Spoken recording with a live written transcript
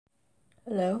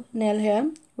Hello, Nell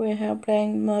here. We're here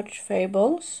playing Merge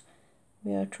Fables.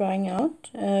 We are trying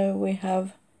out. We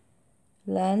have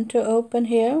land to open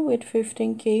here with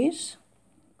 15 keys.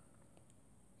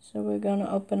 So we're gonna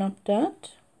open up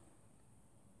that.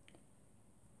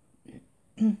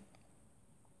 And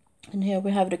here we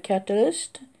have the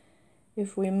catalyst.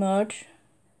 If we merge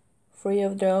 3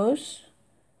 of those,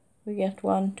 we get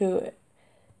one to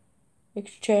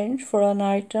exchange for an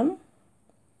item.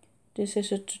 This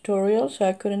is a tutorial, so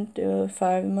I couldn't do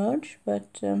 5 merge,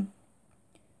 but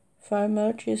 5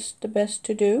 merge is the best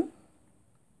to do.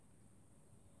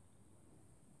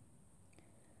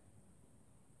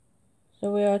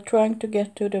 So we are trying to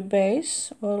get to the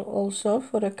base also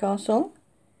for the castle.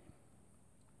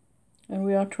 And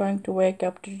we are trying to wake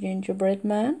up the gingerbread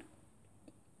man.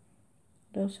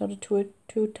 Those are the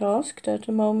two tasks at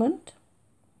the moment.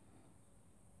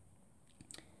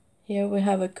 Here we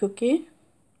have a cookie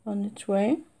on its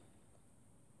way.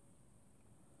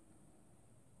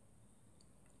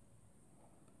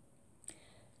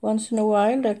 Once in a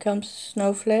while there comes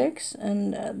snowflakes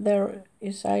and there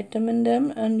is item in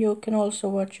them, and you can also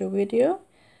watch a video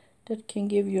that can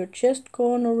give you a chest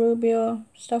corn or ruby or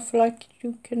stuff like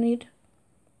you can need.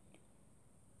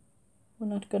 We're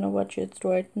not gonna watch it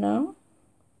right now.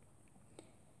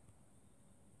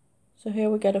 So here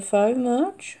we got a 5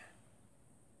 merge.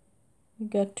 We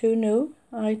got 2 new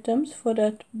items for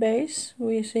that base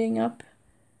we're seeing up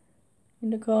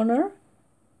in the corner.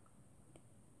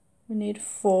 We need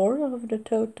 4 of the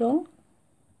total.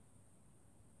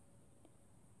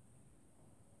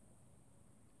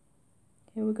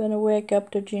 Here we're gonna wake up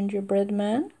the gingerbread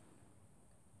man.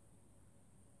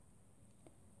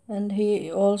 And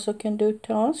he also can do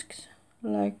tasks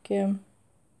like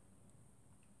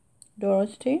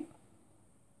Dorothy.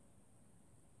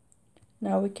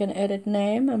 Now we can edit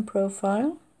name and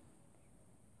profile.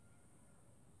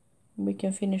 We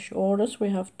can finish orders. We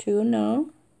have 2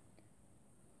 now.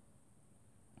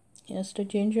 Here's the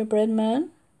gingerbread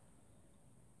man.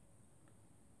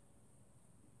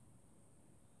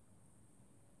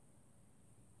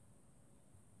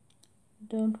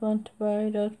 Don't want to buy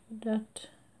that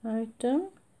item.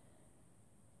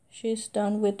 She's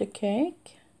done with the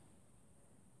cake.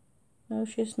 No,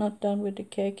 she's not done with the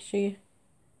cake.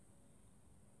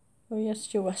 Oh yes,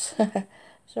 she was.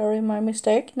 Sorry, my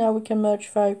mistake. Now we can merge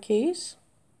 5 keys.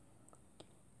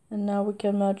 And now we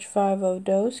can merge 5 of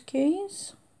those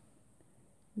keys.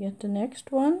 Get the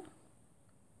next one.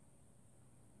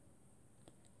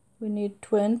 We need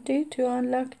 20 to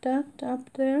unlock that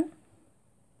up there.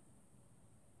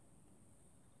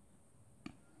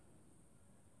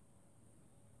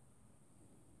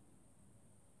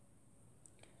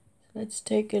 Let's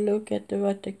take a look at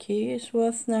what the key is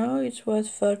worth now. It's worth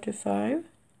 35.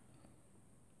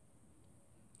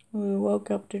 We woke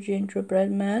up the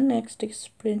gingerbread man. Next is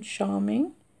Prince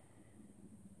Charming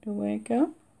to wake up.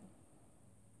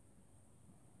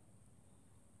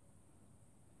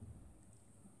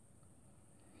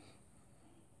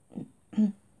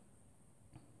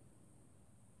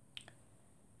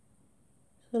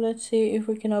 So let's see if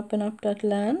we can open up that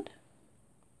land.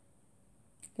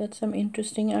 Got some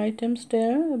interesting items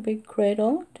there. A big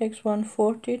cradle. Takes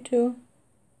 140 to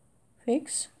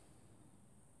fix.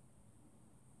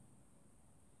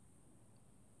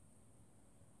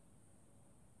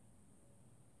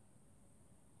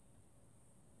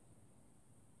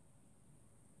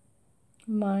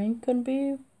 Mine could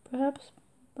be perhaps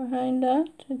behind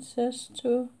that. It says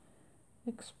to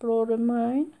explore the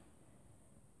mine.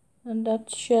 And that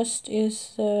chest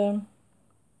is filled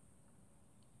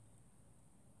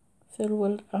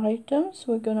with items.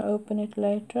 We're gonna open it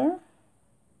later.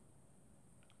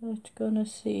 Let's gonna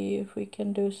see if we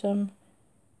can do some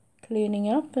cleaning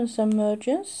up and some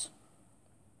merges.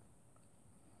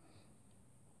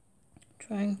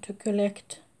 Trying to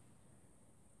collect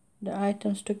the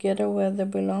items together where they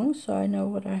belong, so I know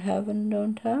what I have and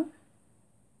don't have.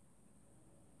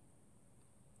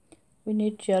 We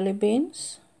need jelly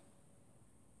beans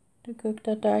to cook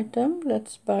that item.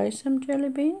 Let's buy some jelly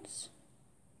beans.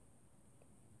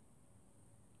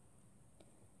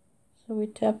 So we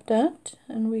tap that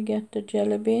and we get the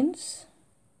jelly beans.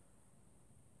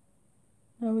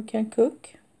 Now we can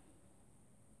cook.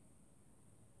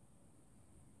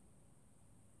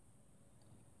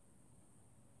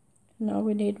 Now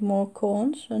we need more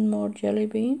corns and more jelly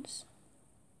beans.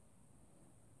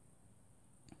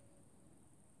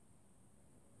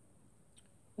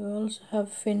 We also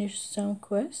have finished some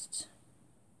quests.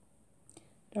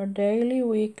 They're daily,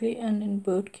 weekly, and in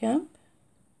boot camp.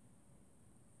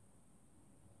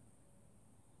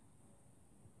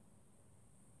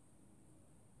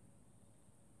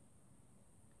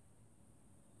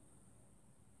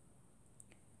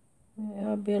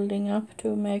 building up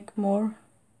to make more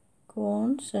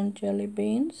corns and jelly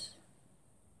beans.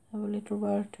 Have a little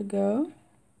while to go.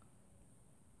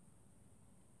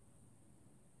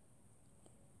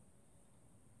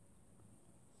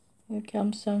 Here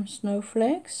come some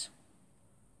snowflakes.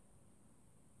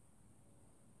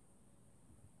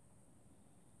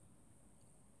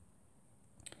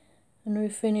 And we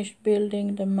finished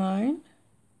building the mine.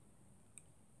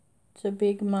 It's a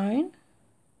big mine.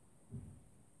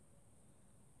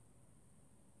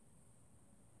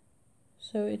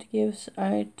 So it gives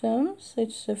items.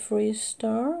 It's a free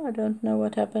star. I don't know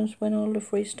what happens when all the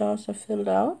free stars are filled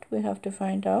out. We have to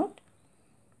find out.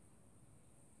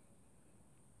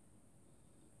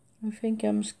 I think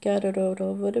I'm scattered all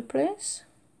over the place.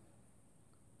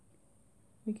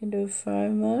 We can do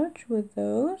 5 merge with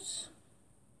those.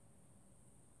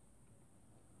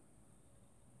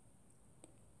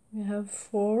 We have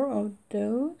 4 of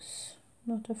those.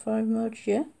 Not a 5 merge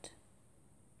yet.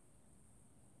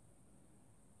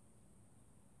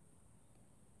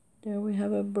 There we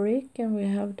have a brick, and we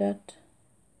have that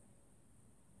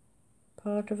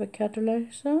part of a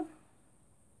catalyzer.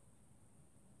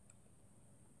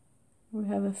 We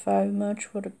have a 5 merge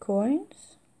for the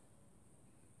coins.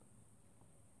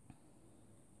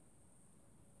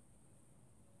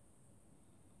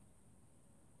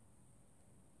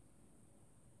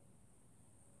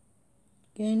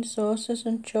 Gain sources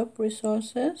and chop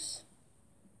resources.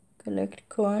 Collect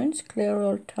coins, clear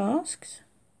all tasks.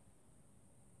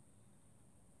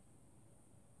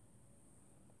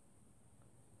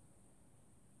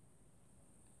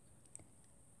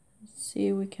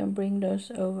 See, we can bring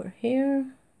those over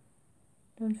here.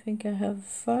 Don't think I have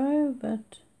 5,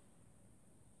 but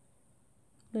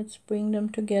let's bring them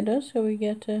together so we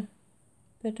get a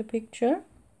better picture.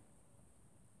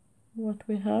 What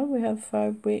we have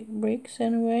 5 bricks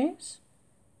anyways.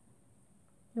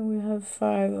 And we have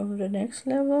 5 of the next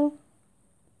level.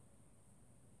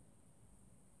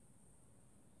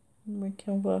 And we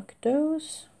can work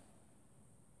those.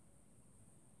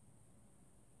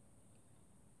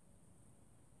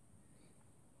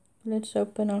 Let's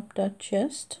open up that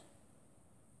chest.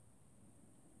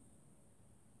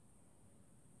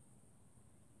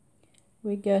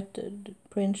 We get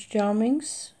Prince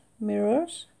Charming's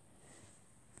mirrors.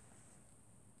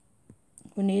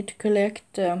 We need to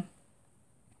collect up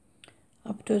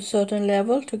to a certain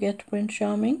level to get Prince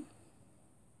Charming.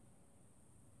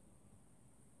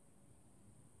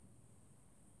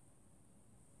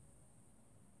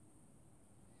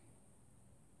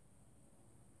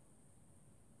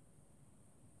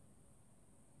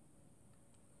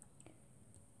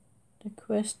 The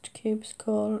quest keeps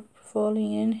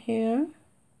falling in here.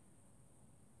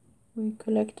 We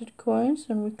collected coins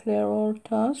and we clear all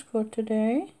tasks for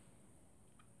today.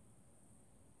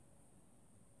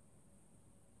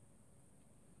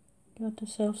 Got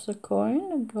ourselves a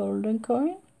coin, a golden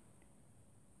coin.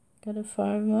 Got a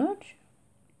 5 merge.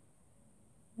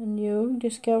 A new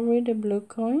discovery, the blue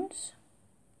coins.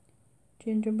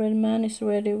 Gingerbread man is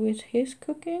ready with his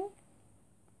cooking.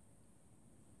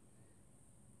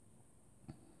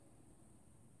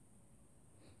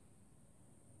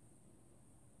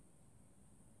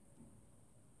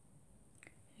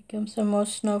 Here come some more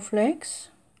snowflakes.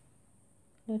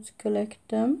 Let's collect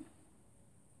them.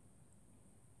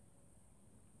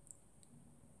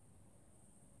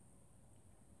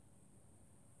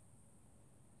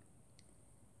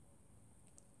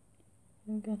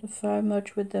 We got a 5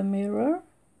 merge with the mirror,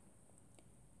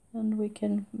 and we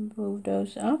can move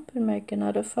those up and make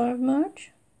another 5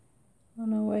 merge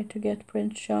on our way to get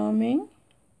Prince Charming.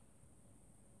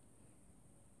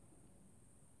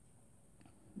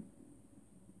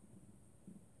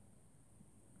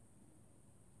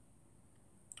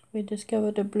 We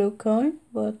discovered a blue coin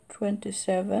worth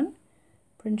 27.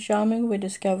 Prince Charming we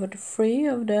discovered 3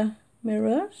 of the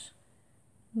mirrors.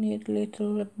 Need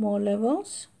little more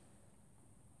levels.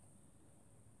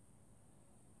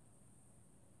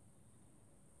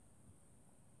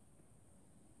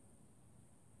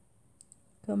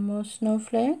 Some more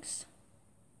snowflakes.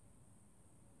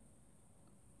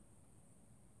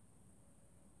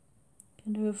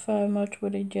 Can do a 5 merge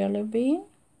with a jelly bean.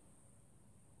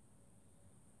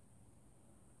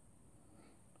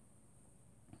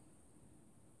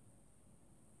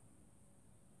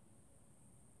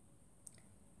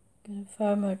 Get a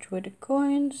 5 merge with the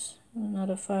coins.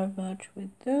 Another 5 merge with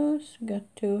those. Got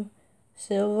 2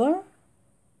 silver.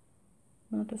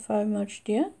 Not a 5 merged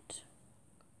yet.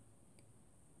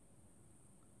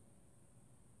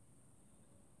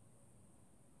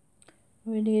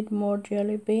 We need more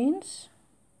jelly beans.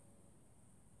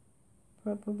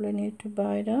 Probably need to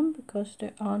buy them because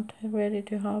they aren't ready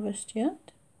to harvest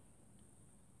yet.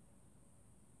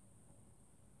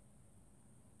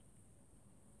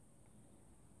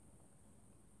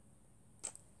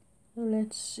 So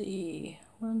let's see,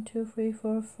 1, 2, 3,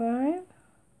 4, 5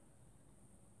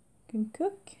 can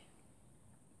cook.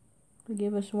 Will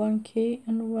give us 1 key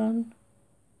and 1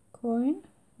 coin.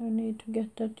 I need to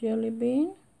get that jelly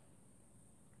bean.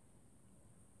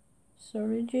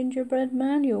 Sorry, gingerbread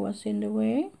man, you was in the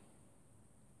way.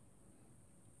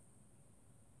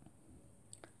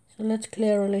 So let's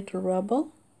clear a little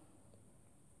rubble.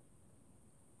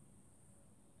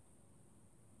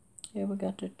 Here we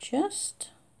got a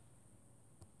chest.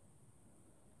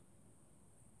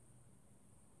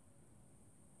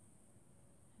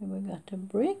 Here we got a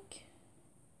brick.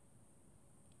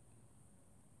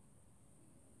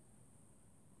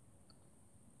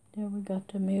 There we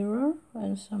got a mirror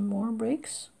and some more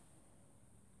bricks.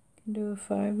 Can do a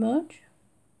 5 merge.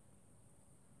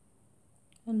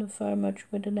 And a 5 merge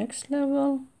with the next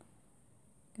level.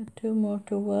 Got 2 more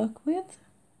to work with.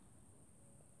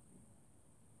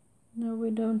 Now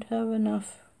we don't have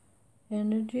enough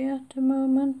energy at the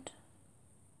moment.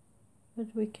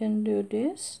 But we can do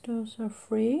this, those are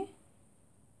free.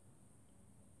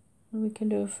 And we can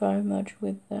do a 5 merge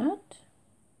with that.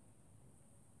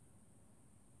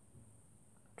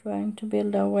 Trying to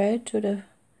build our way to the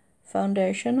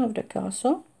foundation of the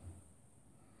castle.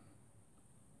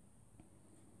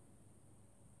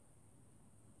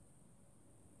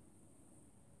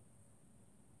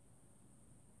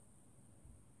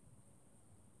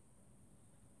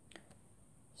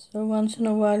 So once in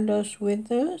a while those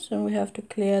withers and we have to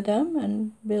clear them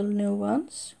and build new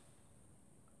ones.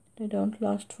 They don't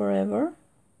last forever.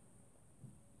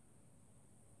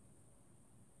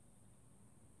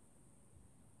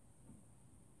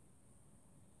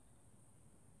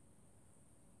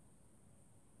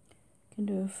 Can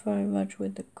do a 5 merge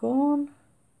with the corn.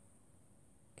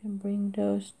 Can bring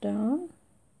those down.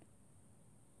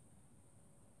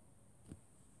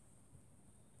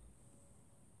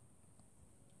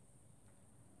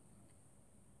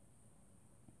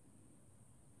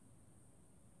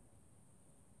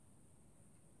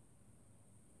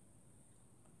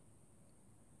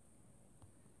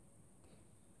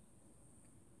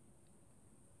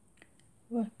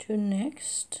 What to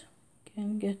next?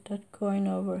 Can get that coin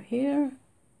over here.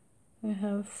 We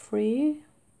have 3,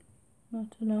 not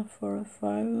enough for a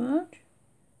 5 merge.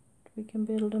 We can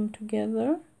build them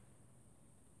together.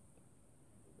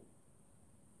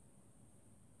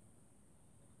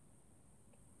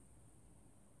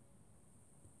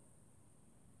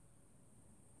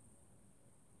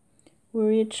 We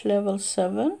reach level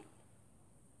 7.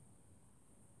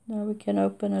 Now we can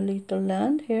open a little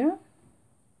land here.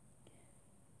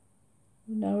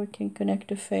 Now we can connect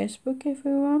to Facebook if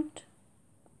we want.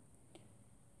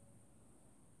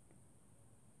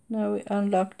 Now we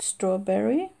unlocked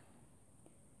strawberry.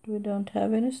 We don't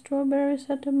have any strawberries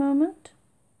at the moment.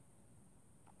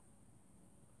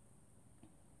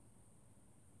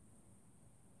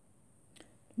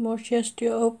 The more chests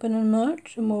you open and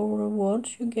merge, the more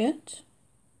rewards you get.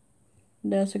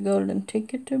 There's a golden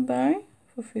ticket to buy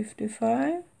for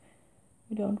 55.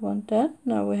 We don't want that.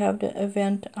 Now we have the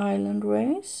event island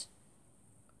race.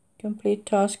 Complete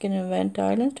task in event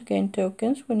island to gain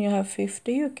tokens. When you have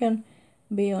 50 you can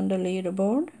be on the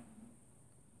leaderboard.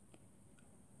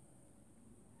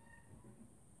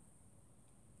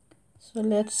 So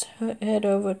let's head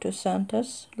over to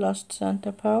Santa's Lost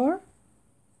Santa Power.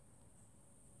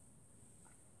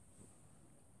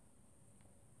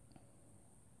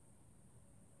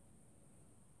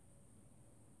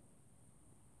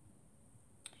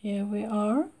 Here we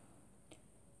are.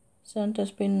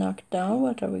 Santa's been knocked down.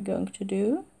 What are we going to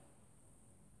do?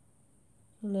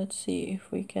 Let's see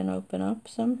if we can open up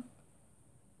some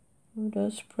of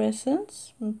those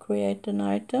presents and create an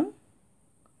item.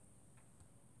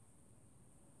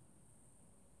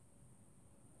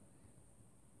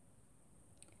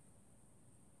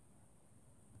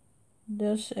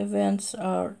 Those events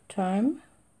are time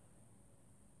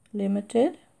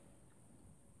limited.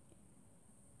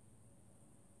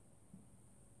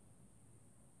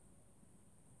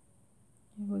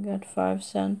 We got 5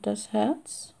 Santa's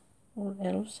hats or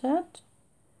elf's hat.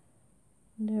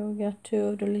 There we got 2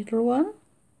 of the little one.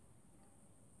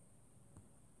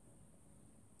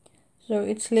 So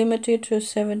it's limited to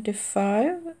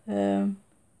 75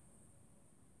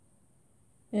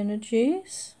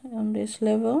 energies on these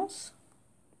levels,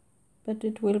 but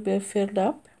it will be filled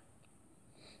up.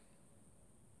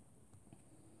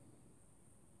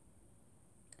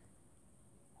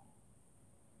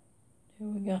 Okay,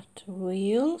 we got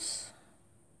wheels,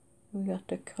 we got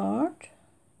the cart.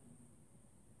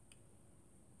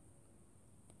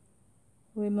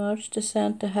 We merged the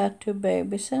Santa hat to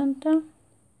Baby Santa.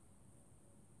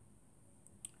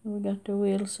 We got the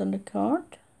wheels and the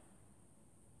cart.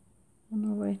 On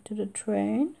our way to the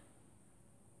train.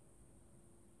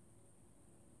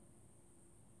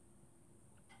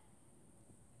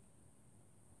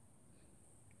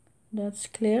 That's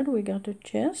cleared. We got a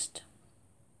chest.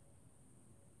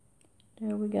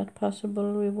 There we got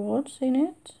possible rewards in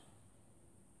it.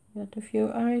 Got a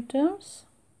few items.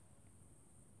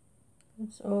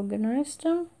 Let's organize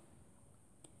them.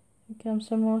 Here comes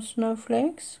some more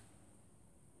snowflakes.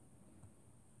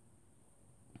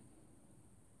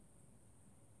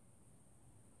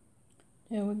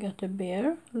 There we got a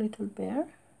bear, a little bear.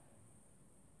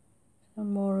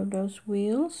 Some more of those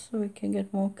wheels so we can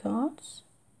get more cards.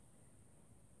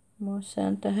 More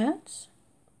Santa hats.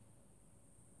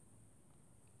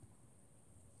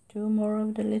 2 more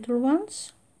of the little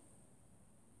ones.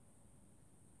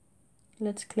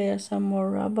 Let's clear some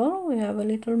more rubble. We have a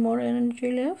little more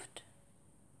energy left.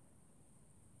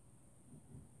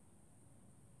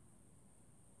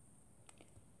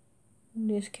 In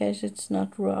this case it's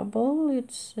not rubble,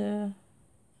 it's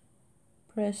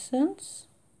presents.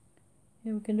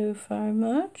 Here we can do 5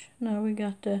 merge. Now we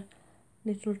got the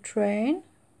little train.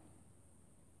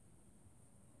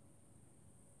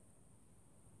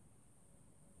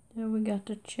 There we got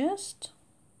the chest.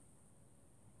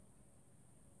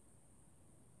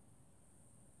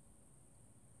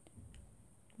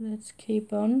 Let's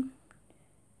keep on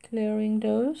clearing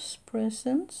those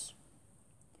presents.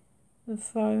 The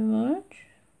 5 merge.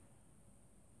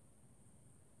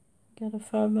 Got a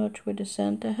 5 merge with the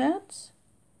Santa hats.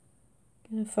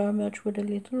 Get a 5 merge with a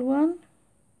little one.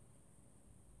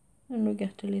 And we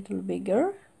get a little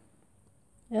bigger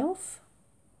elf.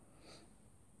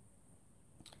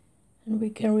 And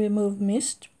we can remove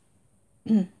mist.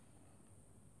 So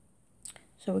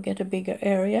we get a bigger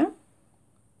area.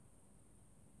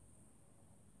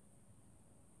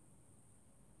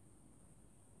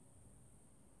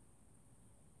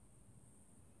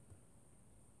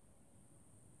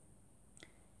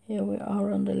 Here we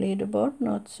are on the leaderboard,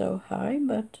 not so high,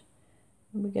 but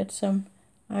we get some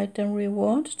item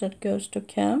rewards that goes to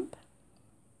camp.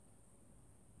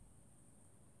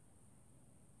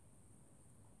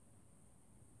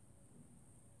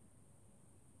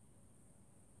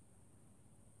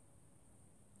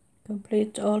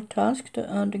 Complete all tasks to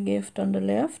earn the gift on the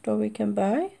left, or we can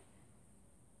buy,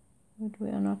 but we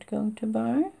are not going to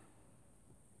buy.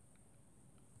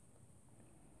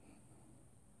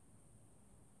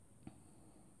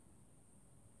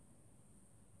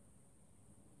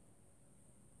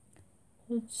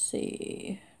 Let's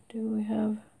see, do we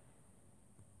have,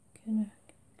 can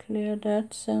I clear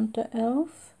that Santa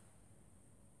elf?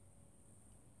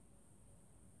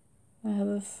 I have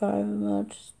a 5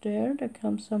 merge there. There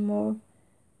comes some more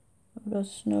of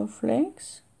those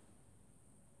snowflakes.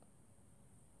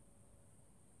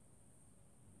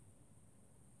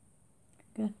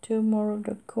 Got 2 more of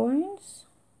the coins.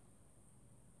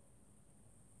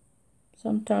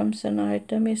 Sometimes an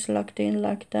item is locked in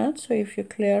like that, so if you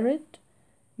clear it,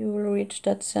 you will reach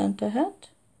that Santa hat.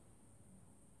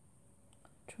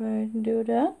 Try and do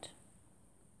that.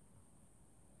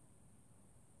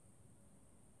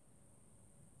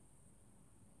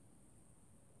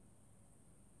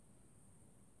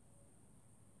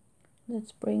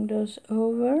 Let's bring those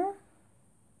over.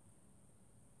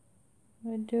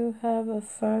 I do have a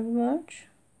 5 merge.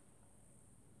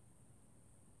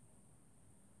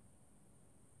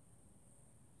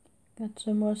 Got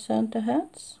some more Santa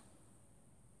hats.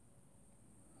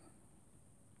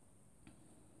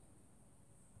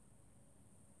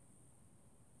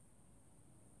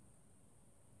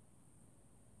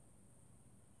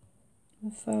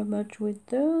 A 5 merge with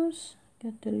those.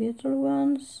 Get the little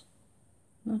ones.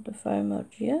 Not a 5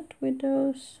 merge yet with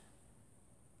those.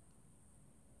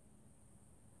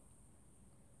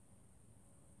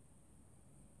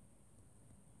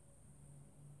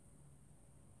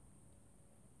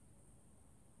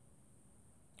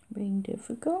 Being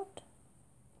difficult.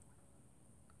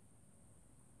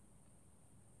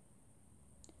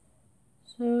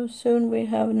 So soon we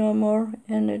have no more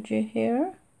energy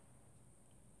here.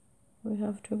 We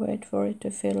have to wait for it to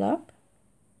fill up.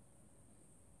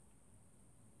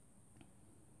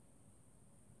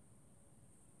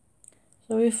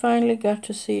 So we finally got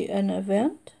to see an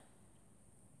event.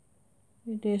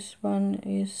 This one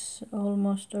is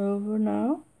almost over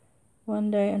now.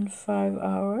 1 day and 5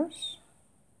 hours.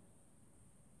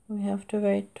 We have to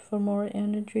wait for more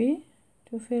energy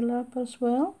to fill up as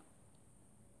well.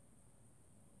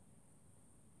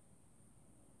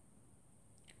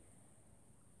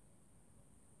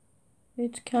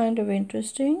 It's kind of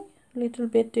interesting, a little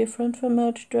bit different from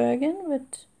Merge Dragon,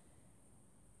 but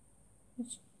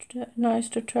it's nice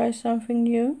to try something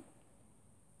new.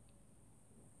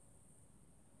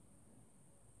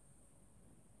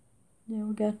 Then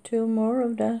we got 2 more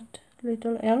of that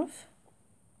little elf.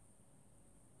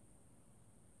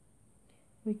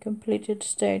 We completed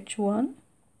stage 1.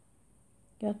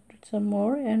 Got some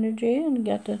more energy and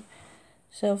got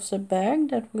ourselves a bag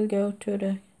that will go to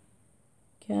the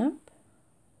camp.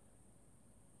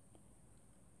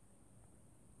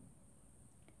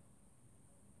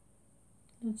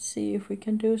 Let's see if we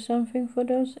can do something for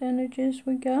those energies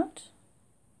we got.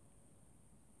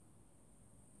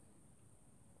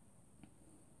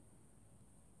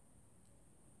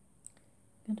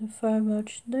 Got a 5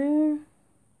 merge there.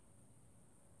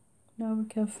 Now we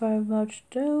can 5 merge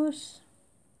those.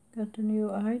 Got a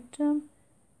new item.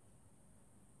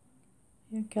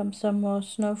 Here comes some more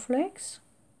snowflakes.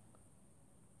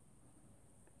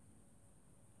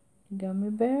 Gummy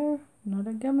bear,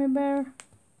 another gummy bear.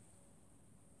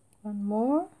 1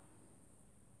 more.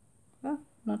 Oh,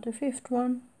 not a 5th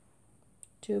one.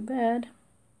 Too bad.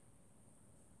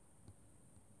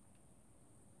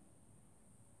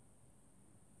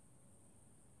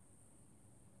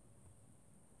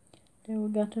 There we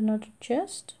got another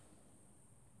chest.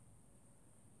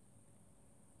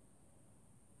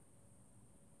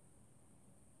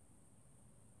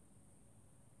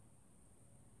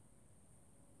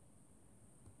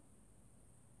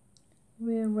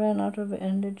 We ran out of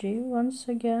energy once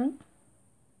again.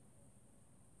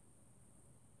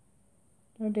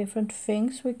 There are different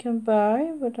things we can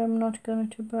buy, but I'm not going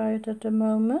to buy it at the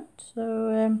moment.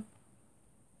 So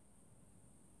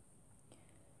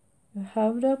you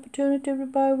have the opportunity to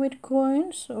buy with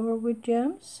coins or with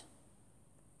gems.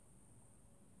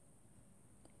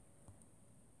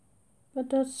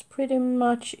 But that's pretty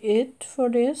much it for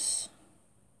this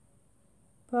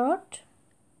part.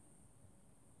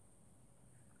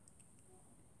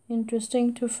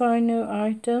 Interesting to find new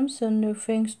items and new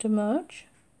things to merge.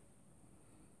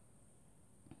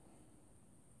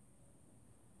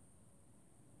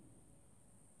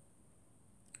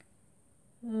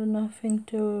 Nothing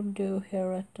to do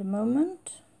here at the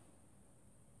moment.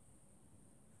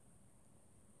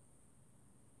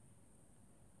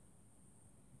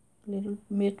 A little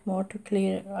bit more to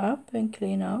clear up and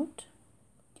clean out.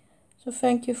 So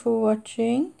thank you for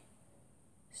watching.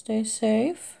 Stay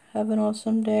safe. Have an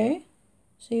awesome day.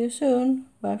 See you soon.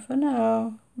 Bye for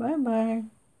now. Bye bye.